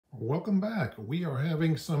Welcome back. We are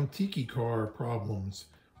having some tiki car problems.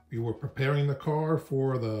 We were preparing the car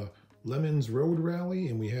for the Lemons Road Rally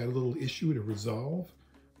and we had a little issue to resolve.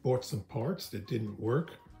 Bought some parts that didn't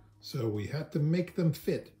work, so we had to make them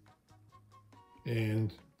fit.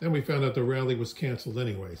 And then we found out the rally was canceled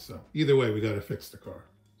anyway, so either way we got to fix the car.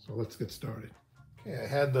 So let's get started. Okay, I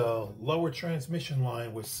had the lower transmission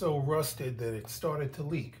line was so rusted that it started to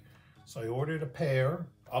leak. So I ordered a pair,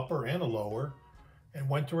 upper and a lower, and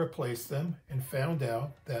went to replace them and found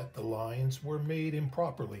out that the lines were made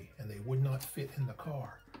improperly and they would not fit in the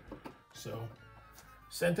car. So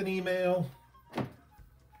sent an email,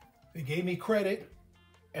 they gave me credit,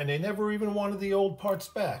 and they never even wanted the old parts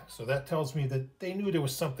back. So that tells me that they knew there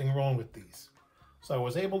was something wrong with these. So I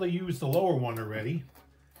was able to use the lower one already,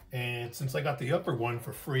 and since I got the upper one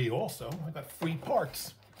for free also, I got free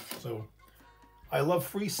parts. So I love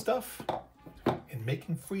free stuff, and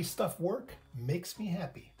making free stuff work makes me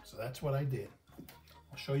happy. So that's what I did.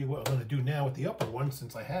 I'll show you what I'm going to do now with the upper one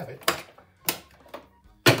since I have it.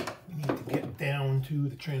 We need to get down to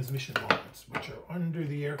the transmission lines, which are under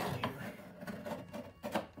the air cleaner.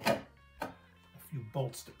 A few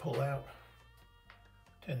bolts to pull out,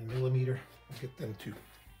 10mm. We'll get them to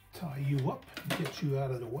tie you up and get you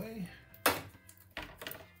out of the way.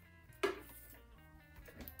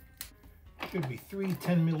 Should be three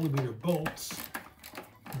 10mm bolts.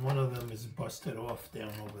 One of them is busted off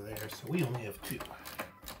down over there, so we only have two.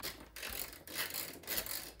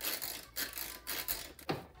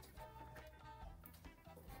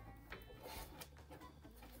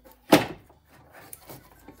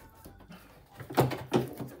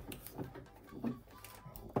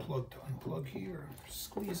 Plug to unplug here,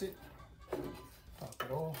 squeeze it, pop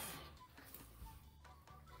it off.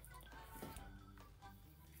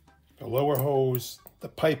 The lower hose, the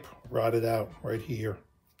pipe rotted out right here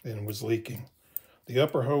and was leaking. The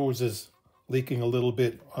upper hose is leaking a little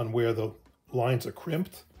bit on where the lines are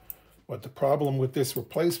crimped. But the problem with this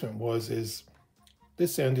replacement is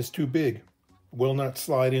this end is too big. Will not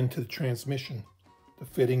slide into the transmission. The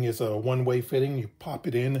fitting is a one-way fitting. You pop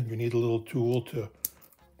it in and you need a little tool to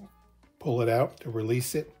pull it out, to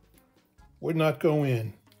release it. Would not go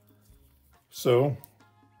in. So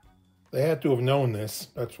they had to have known this.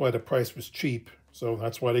 That's why the price was cheap. So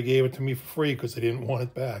that's why they gave it to me for free, because they didn't want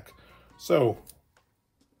it back. So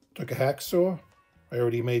took a hacksaw. I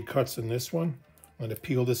already made cuts in this one. I'm going to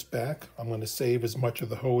peel this back. I'm going to save as much of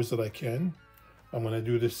the hose that I can. I'm going to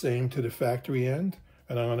do the same to the factory end,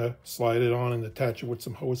 and I'm going to slide it on and attach it with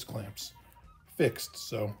some hose clamps. Fixed.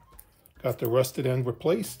 So got the rusted end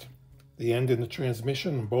replaced. The end in the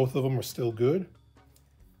transmission, and both of them are still good.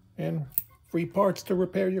 And free parts to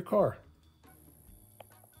repair your car.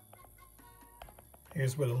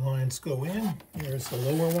 Here's where the lines go in. Here's the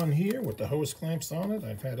lower one here with the hose clamps on it.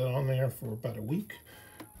 I've had it on there for about a week,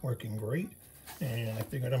 working great. And I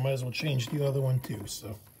figured I might as well change the other one too.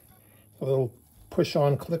 So the little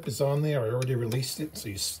push-on clip is on there. I already released it. So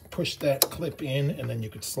you push that clip in and then you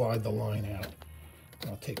could slide the line out.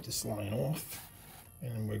 I'll take this line off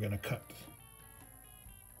and we're gonna cut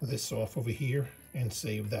this off over here and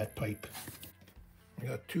save that pipe. I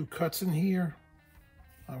got two cuts in here.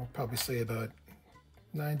 I would probably say about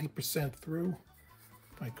 90% through.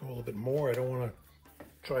 Might go a little bit more. I don't want to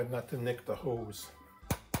try not to nick the hose.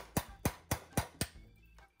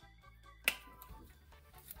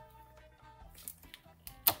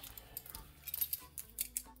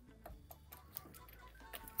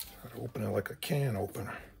 Try to open it like a can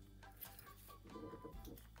opener.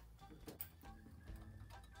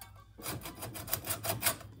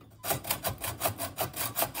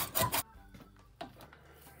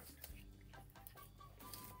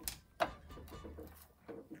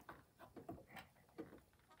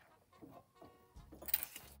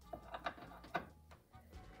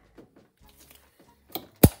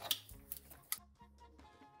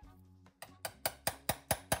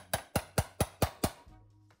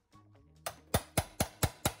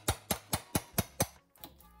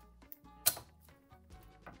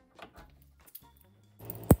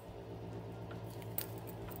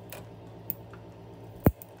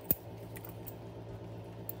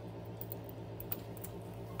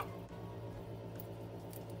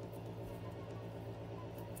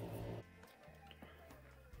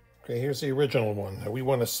 Okay, here's the original one. Now we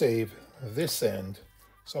want to save this end,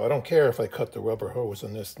 so I don't care if I cut the rubber hose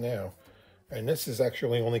on this now. And this is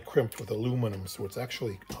actually only crimped with aluminum, so it's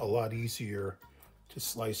actually a lot easier to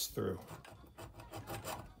slice through.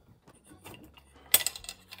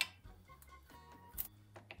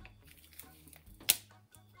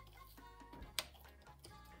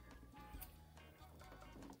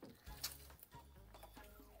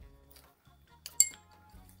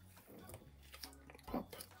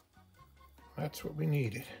 That's what we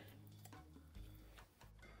needed.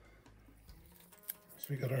 So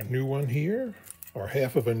we got our new one here, or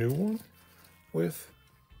half of a new one, with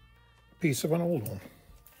a piece of an old one.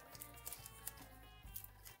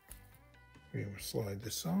 We will slide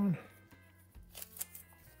this on,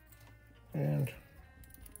 and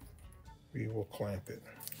we will clamp it.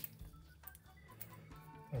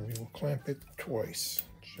 And we will clamp it twice,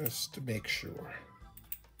 just to make sure.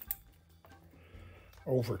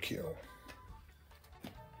 Overkill.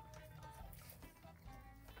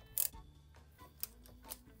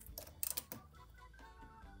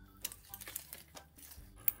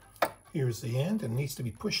 Here's the end, and it needs to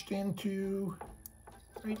be pushed into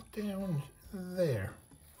right down there.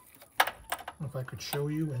 I don't know if I could show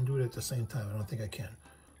you and do it at the same time. I don't think I can.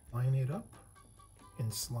 Line it up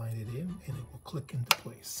and slide it in, and it will click into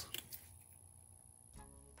place.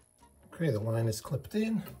 Okay, the line is clipped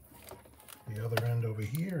in. The other end over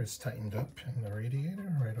here is tightened up in the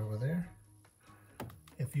radiator, right over there.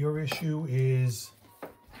 If your issue is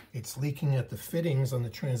it's leaking at the fittings on the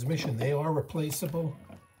transmission, they are replaceable.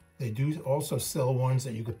 They do also sell ones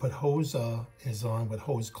that you could put hose on with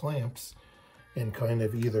hose clamps and kind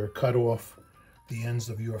of either cut off the ends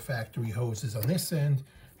of your factory hoses on this end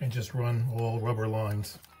and just run all rubber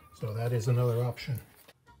lines. So that is another option.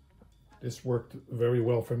 This worked very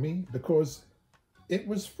well for me because it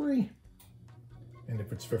was free. And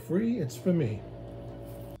if it's for free, it's for me.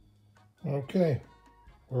 Okay,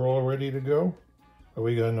 we're all ready to go, but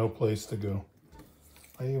we got no place to go.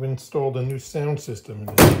 I even installed a new sound system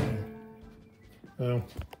in this thing. Well,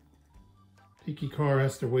 Tiki Car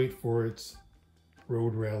has to wait for its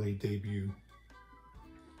road rally debut.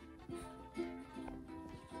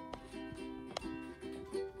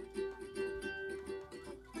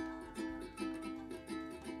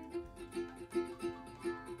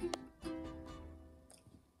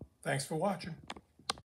 Thanks for watching.